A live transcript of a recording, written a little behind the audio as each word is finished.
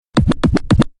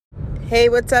Hey,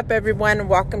 what's up, everyone?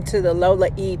 Welcome to the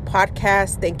Lola E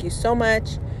podcast. Thank you so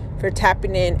much for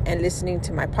tapping in and listening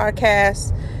to my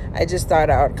podcast. I just thought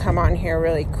I would come on here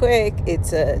really quick.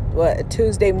 It's a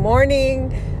Tuesday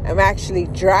morning. I'm actually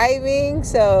driving,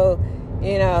 so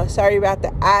sorry about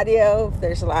the audio if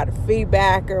there's a lot of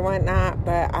feedback or whatnot.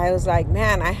 But I was like,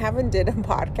 man, I haven't did a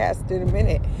podcast in a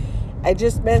minute. I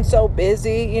just been so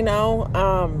busy,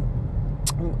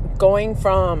 going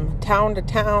from town to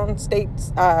town,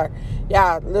 states,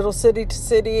 little city to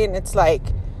city, and it's like,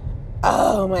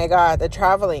 oh my God, the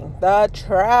traveling,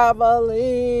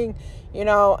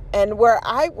 and where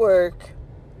I work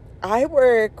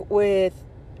with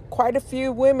quite a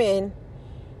few women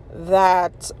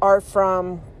that are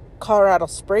from Colorado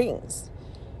Springs,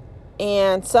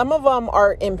 and some of them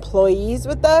are employees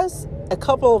with us, a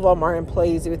couple of them are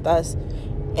employees with us,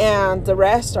 and the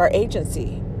rest are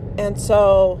agency. And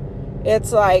so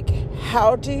it's like,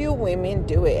 how do you women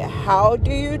do it? How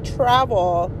do you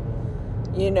travel,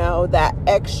 that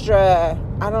extra,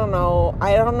 I don't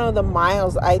know the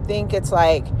miles. I think it's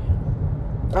like,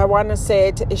 I want to say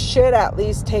it should at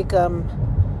least take them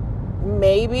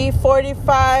maybe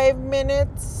 45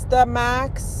 minutes, the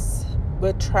max,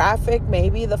 with traffic,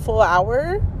 maybe the full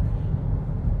hour.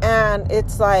 And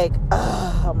it's like,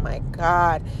 oh my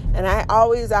God. And I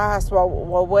always ask, well,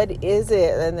 what is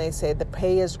it? And they say the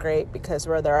pay is great because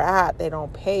where they're at, they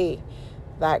don't pay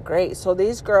that great. So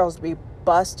these girls be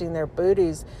busting their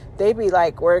booties. They be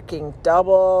like working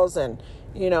doubles and,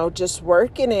 just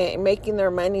working it and making their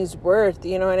money's worth.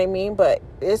 You know what I mean? But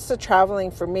it's the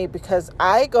traveling for me because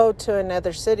I go to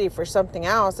another city for something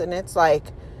else. And it's like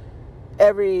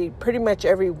pretty much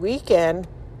every weekend.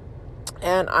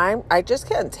 And I just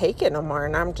can't take it no more.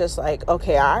 And I'm just like,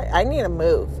 okay, I need to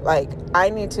move. Like,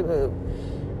 I need to move.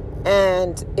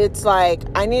 And it's like,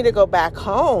 I need to go back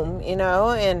home,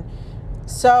 And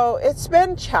so it's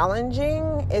been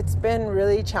challenging. It's been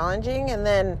really challenging. And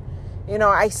then,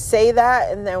 I say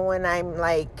that. And then when I'm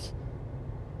like,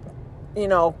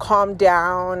 calm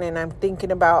down and I'm thinking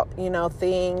about,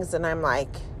 things. And I'm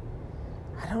like,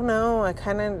 I don't know. I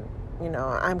kind of...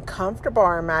 I'm comfortable.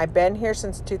 I've been here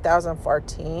since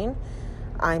 2014.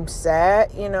 I'm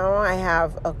set, I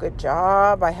have a good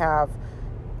job. I have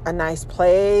a nice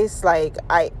place. Like,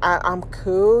 I'm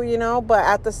cool,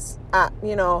 but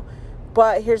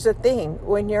but here's the thing.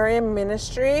 When you're in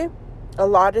ministry, a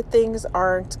lot of things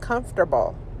aren't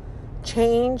comfortable.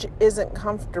 Change isn't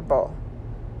comfortable.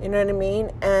 You know what I mean?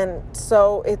 And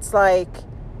so it's like,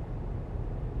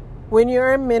 when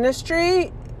you're in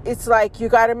ministry, it's like you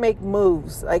got to make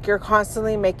moves. Like, you're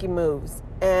constantly making moves.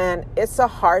 And it's a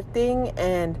hard thing.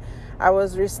 And I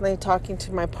was recently talking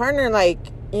to my partner, like,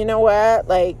 you know what?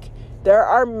 Like, there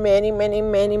are many, many,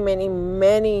 many, many,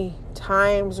 many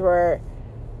times where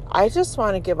I just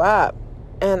want to give up.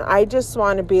 And I just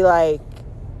want to be like,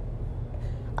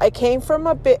 I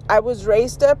was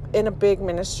raised up in a big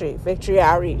ministry, Victory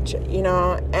Outreach,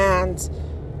 and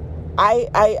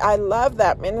I love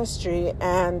that ministry.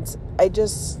 And I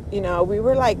just, we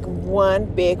were like one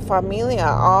big familia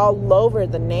all over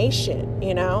the nation,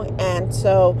 And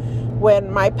so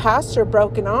when my pastor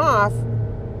broken off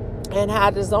and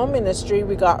had his own ministry,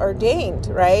 we got ordained,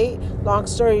 right? Long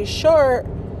story short,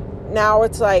 now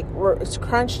it's like, it's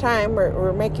crunch time.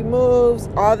 We're making moves,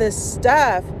 all this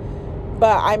stuff.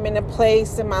 But I'm in a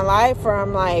place in my life where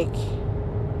I'm like,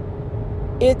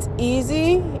 it's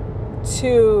easy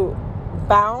to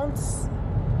bounce,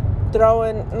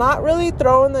 not really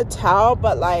throwing the towel,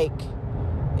 but like,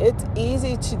 it's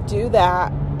easy to do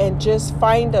that and just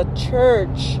find a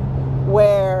church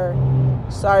where,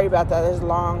 sorry about that, there's a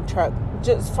long truck.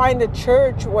 Just find a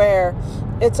church where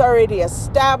it's already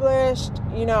established.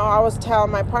 I was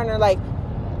telling my partner, like,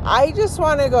 I just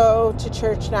want to go to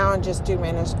church now and just do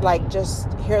ministry, like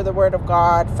just hear the word of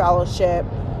God, fellowship,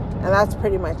 and that's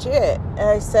pretty much it. And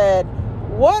I said,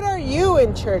 what are you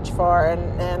in church for?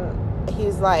 And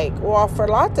he's like, well, for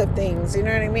lots of things, you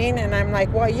know what I mean? And I'm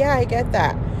like, well, yeah, I get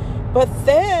that. But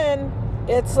then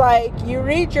it's like, you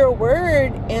read your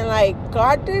word and like,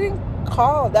 God didn't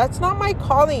call. That's not my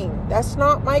calling. That's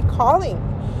not my calling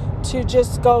to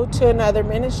just go to another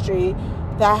ministry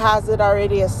that has it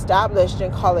already established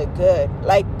and call it good.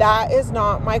 Like, that is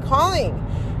not my calling.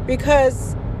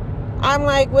 Because I'm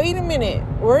like, wait a minute,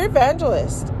 we're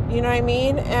evangelists. You know what I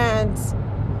mean? And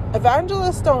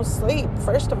evangelists don't sleep,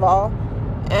 first of all.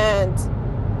 And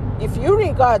if you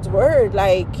read God's word,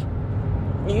 like,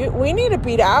 we need to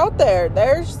be out there.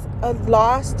 There's a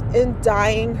lost and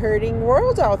dying, hurting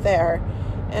world out there.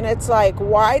 And it's like,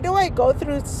 why do I go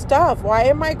through stuff? Why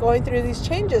am I going through these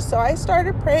changes? So I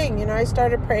started praying,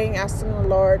 asking the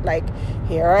Lord, like,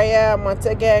 here I am once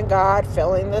again, God,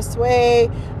 feeling this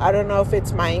way. I don't know if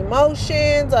it's my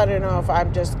emotions. I don't know if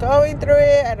I'm just going through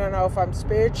it. I don't know if I'm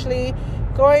spiritually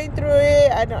going through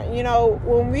it. I don't,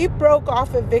 when we broke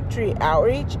off of Victory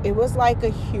Outreach, it was like a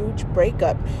huge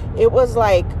breakup. It was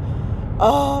like,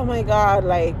 oh my God,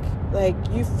 like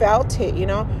you felt it,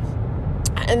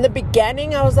 In the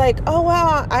beginning, I was like, oh,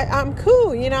 wow, I'm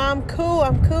cool. I'm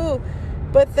cool.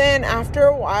 But then after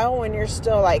a while, when you're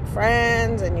still like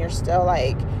friends and you're still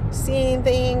like seeing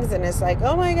things, and it's like,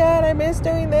 oh my God, I miss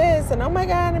doing this. And oh my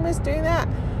God, I miss doing that.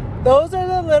 Those are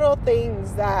the little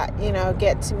things that,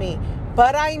 get to me.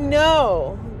 But I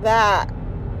know that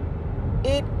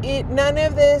none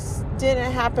of this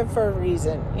didn't happen for a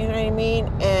reason. You know what I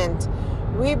mean? And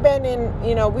we've been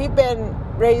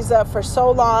raised up for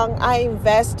so long. I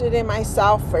invested in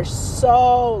myself for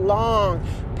so long,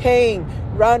 paying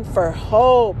Run for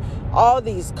Hope, all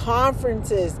these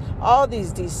conferences, all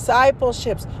these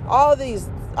discipleships, all these,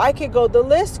 I could go, the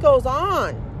list goes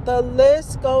on.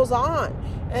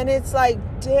 And it's like,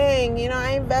 dang,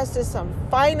 I invested some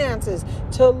finances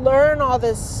to learn all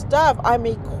this stuff. I'm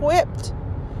equipped,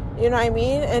 you know what I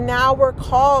mean? And now we're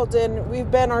called and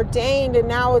we've been ordained, and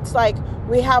now it's like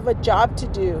we have a job to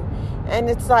do. And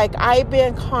it's like, I've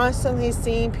been constantly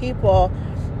seeing people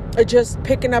just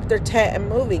picking up their tent and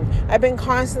moving. I've been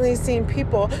constantly seeing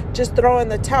people just throw in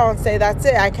the towel and say, that's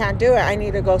it, I can't do it. I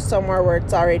need to go somewhere where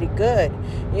it's already good.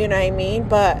 You know what I mean?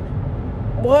 But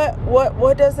what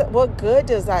good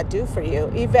does that do for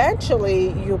you?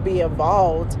 Eventually you'll be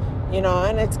involved,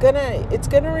 and it's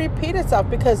gonna repeat itself,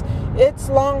 because it's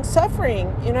long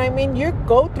suffering. You know what I mean? You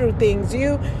go through things.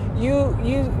 You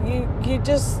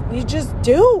just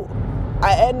do.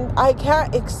 I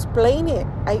can't explain it.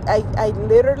 I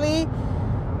literally,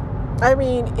 I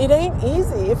mean, it ain't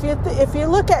easy. If you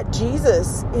look at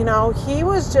Jesus, he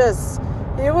was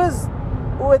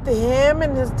with him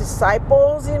and his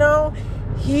disciples,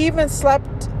 he even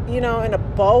slept, in a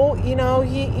boat, he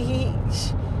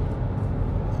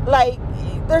like,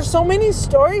 there's so many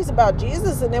stories about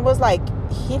Jesus, and it was like,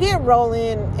 he didn't roll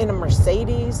in a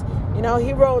Mercedes,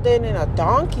 he rolled in a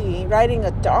donkey, riding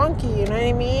a donkey, you know what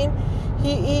I mean?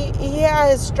 He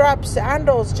had his strapped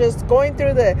sandals, just going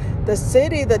through the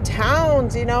city, the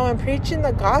towns, and preaching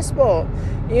the gospel,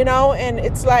 and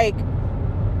it's like,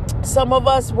 some of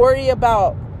us worry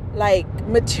about like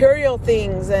material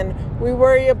things, and we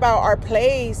worry about our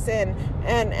place, and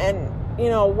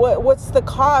what's the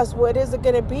cost? What is it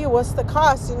going to be? What's the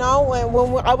cost? When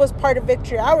I was part of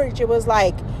Victory Outreach, it was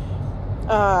like,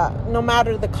 no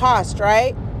matter the cost,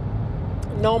 right?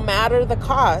 No matter the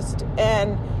cost.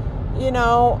 And,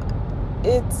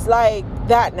 it's like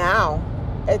that now.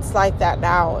 It's like that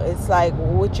now. It's like,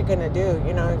 what you going to do?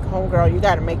 Homegirl, you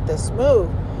got to make this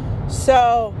move.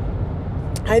 So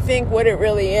I think what it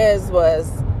really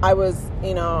was I was,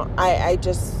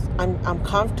 I'm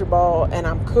comfortable and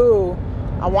I'm cool.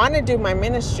 I want to do my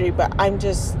ministry, but I'm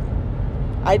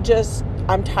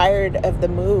tired of the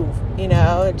move,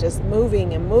 just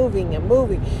moving.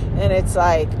 And it's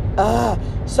like,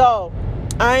 so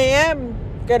I am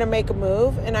going to make a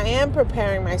move, and I am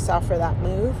preparing myself for that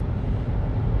move.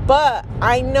 But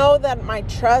I know that my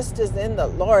trust is in the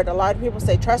Lord. A lot of people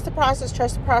say, trust the process,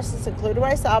 including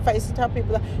myself. I used to tell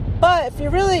people that. But if you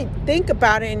really think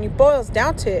about it and you boils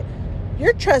down to it,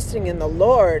 you're trusting in the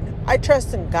Lord. I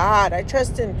trust in God. I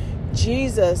trust in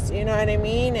Jesus. You know what I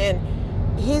mean?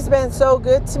 And he's been so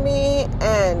good to me.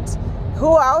 And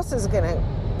who else is going to,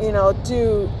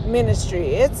 do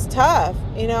ministry? It's tough.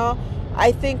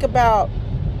 I think about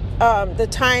the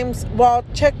times. Well,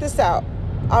 check this out.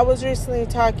 I was recently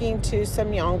talking to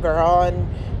some young girl, and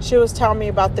she was telling me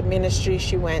about the ministry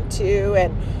she went to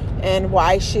and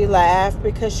why she left,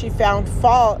 because she found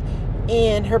fault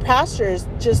in her pastors,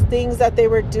 just things that they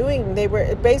were doing. They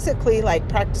were basically like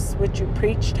practice what you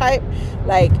preach type.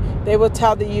 Like, they would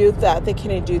tell the youth that they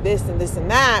couldn't do this and this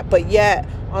and that, but yet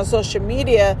on social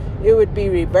media it would be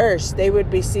reversed. They would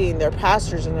be seeing their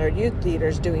pastors and their youth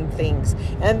leaders doing things,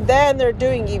 and then they're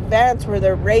doing events where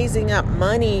they're raising up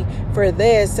money for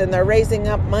this and they're raising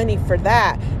up money for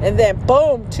that, and then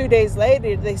boom, 2 days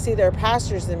later they see their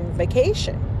pastors in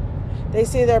vacation. They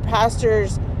see their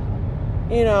pastors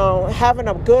having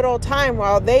a good old time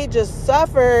while they just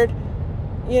suffered,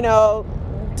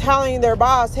 telling their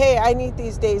boss, hey, I need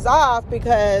these days off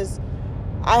because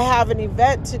I have an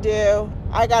event to do.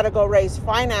 I got to go raise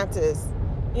finances,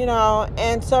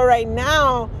 and so right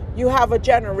now you have a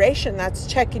generation that's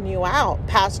checking you out,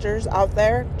 pastors out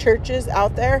there, churches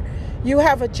out there, you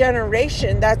have a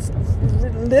generation that's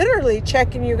literally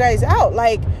checking you guys out.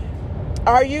 Like,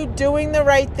 are you doing the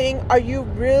right thing? Are you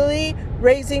really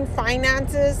raising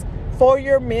finances for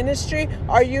your ministry?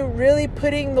 Are you really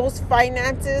putting those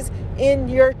finances in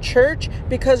your church?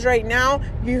 Because right now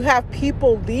you have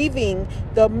people leaving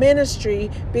the ministry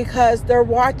because they're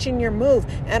watching your move.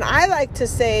 And I like to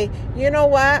say, you know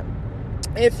what?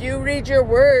 If you read your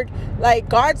word, like,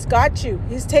 God's got you.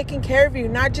 He's taking care of you,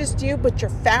 not just you, but your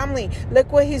family.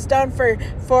 Look what he's done for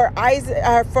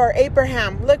Isaac, for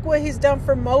Abraham. Look what he's done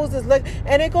for Moses. Look,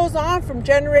 and it goes on from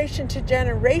generation to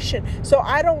generation. So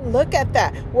I don't look at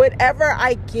that. Whatever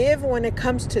I give when it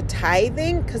comes to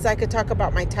tithing, because I could talk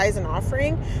about my tithes and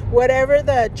offering, whatever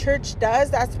the church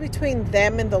does, that's between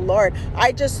them and the Lord.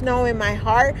 I just know in my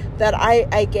heart that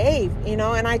I gave,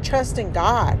 and I trust in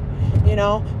God,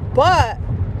 But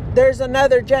there's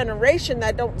another generation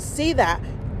that don't see that.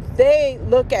 They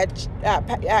look at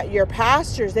your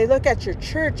pastors. They look at your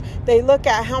church. They look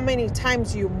at how many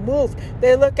times you moved.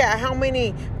 They look at how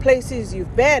many places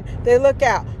you've been. They look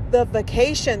at the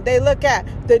vacation. They look at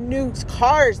the new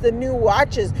cars, the new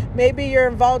watches. Maybe you're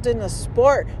involved in a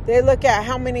sport. They look at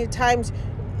how many times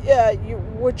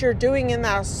what you're doing in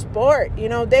that sport.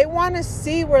 They want to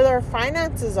see where their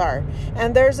finances are.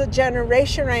 And there's a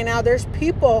generation right now, there's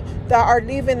people that are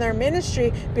leaving their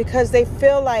ministry because they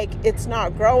feel like it's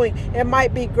not growing. It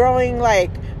might be growing like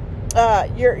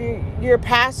your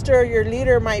pastor, your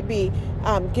leader might be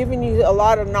giving you a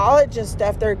lot of knowledge and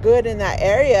stuff. They're good in that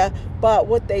area, but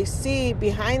what they see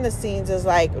behind the scenes is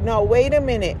like, no, wait a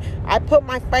minute. I put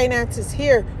my finances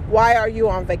here. Why are you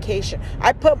on vacation?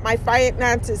 I put my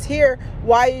finances here.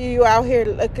 Why are you out here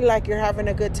looking like you're having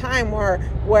a good time?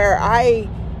 Where I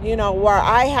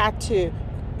had to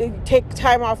take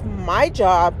time off my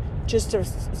job just to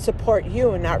support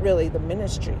you and not really the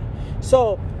ministry.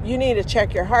 So you need to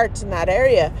check your hearts in that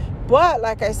area. But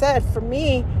like I said, for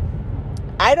me,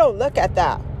 I don't look at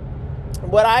that.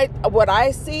 What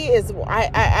I see is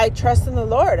I trust in the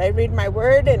Lord. I read my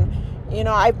word, and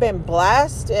I've been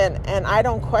blessed, and I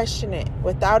don't question it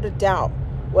without a doubt.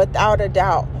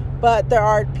 But there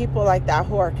are people like that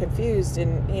who are confused,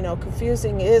 and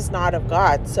confusing is not of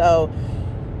God. So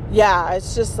yeah,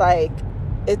 it's just like,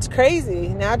 it's crazy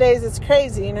nowadays. It's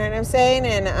crazy, you know what I'm saying?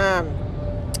 And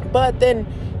but then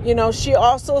she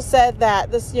also said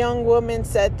that this young woman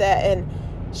said that, and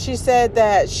she said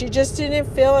that she just didn't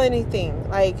feel anything.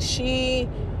 Like, she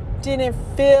didn't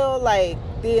feel like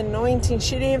the anointing.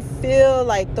 She didn't feel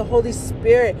like the Holy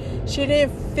Spirit. She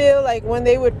didn't feel like when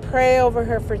they would pray over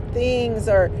her for things,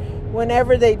 or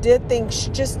whenever they did things, she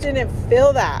just didn't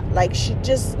feel that. Like, she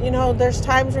just, there's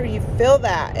times where you feel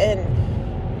that.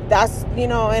 And that's,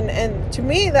 and to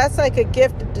me, that's like a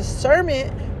gift of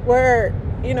discernment where,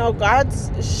 God's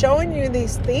showing you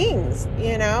these things,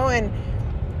 and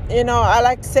I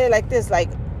like to say like this, like,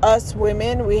 us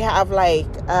women, we have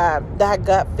like that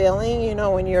gut feeling,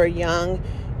 when you're young,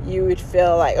 you would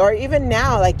feel like, or even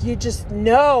now, like, you just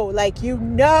know, like,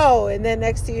 and then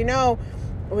next thing you know,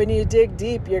 when you dig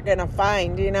deep, you're gonna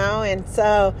find, and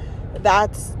so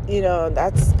that's,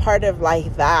 that's part of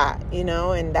like that,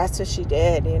 and that's what she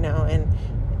did, and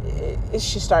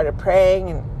she started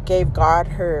praying and gave God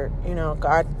her,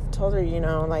 God told her,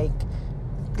 like,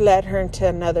 led her into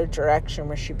another direction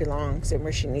where she belongs and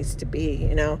where she needs to be,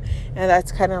 and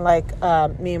that's kind of like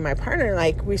me and my partner,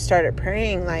 like, we started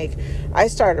praying. Like, I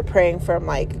started praying from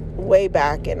like way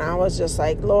back, and I was just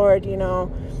like, Lord,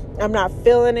 I'm not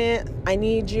feeling it. I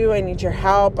need you. I need your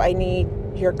help. I need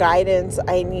your guidance.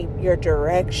 I need your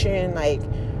direction. Like,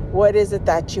 what is it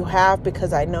that you have?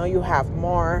 Because I know you have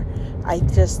more. I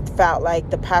just felt like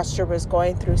the pastor was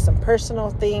going through some personal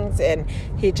things, and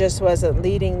he just wasn't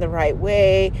leading the right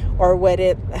way, or would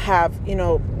it have,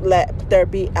 let there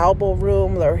be elbow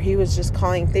room, or he was just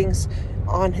calling things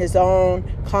on his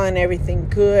own, calling everything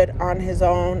good on his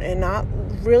own, and not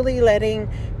really letting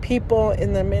people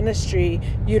in the ministry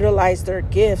utilize their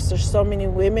gifts. There's so many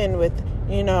women with,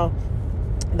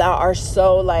 that are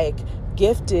so like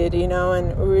gifted,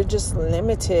 and we were just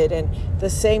limited, and the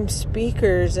same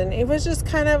speakers, and it was just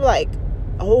kind of like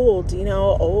old,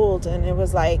 and it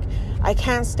was like, I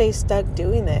can't stay stuck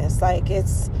doing this. Like,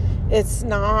 it's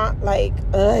not like,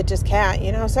 I just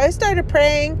can't, so I started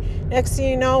praying. Next thing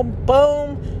you know,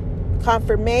 boom,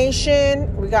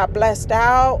 confirmation, we got blessed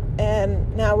out,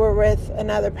 and now we're with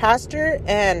another pastor,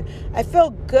 and I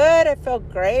feel good. I feel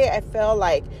great. I feel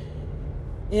like,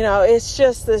 it's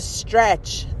just this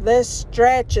stretch. This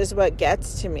stretch is what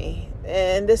gets to me.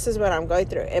 and this is what I'm going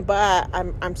through. But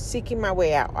I'm seeking my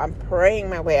way out. I'm praying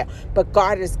my way out. But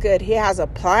God is good. He has a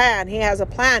plan. He has a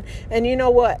plan. And you know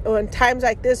what? In times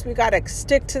like this, we got to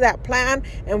stick to that plan,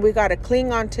 and we got to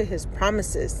cling on to his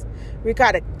promises. We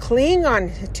got to cling on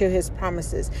to his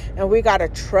promises, and we got to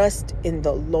trust in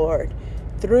the Lord.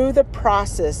 Through the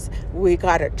process, we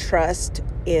got to trust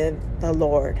in the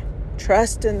Lord.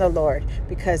 Trust in the Lord,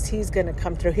 because he's going to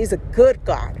come through. He's a good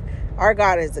God. Our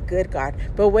God is a good God.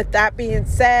 But with that being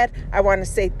said, I want to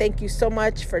say thank you so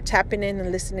much for tapping in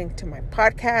and listening to my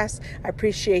podcast. I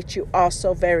appreciate you all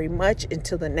so very much.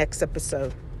 Until the next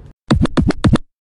episode.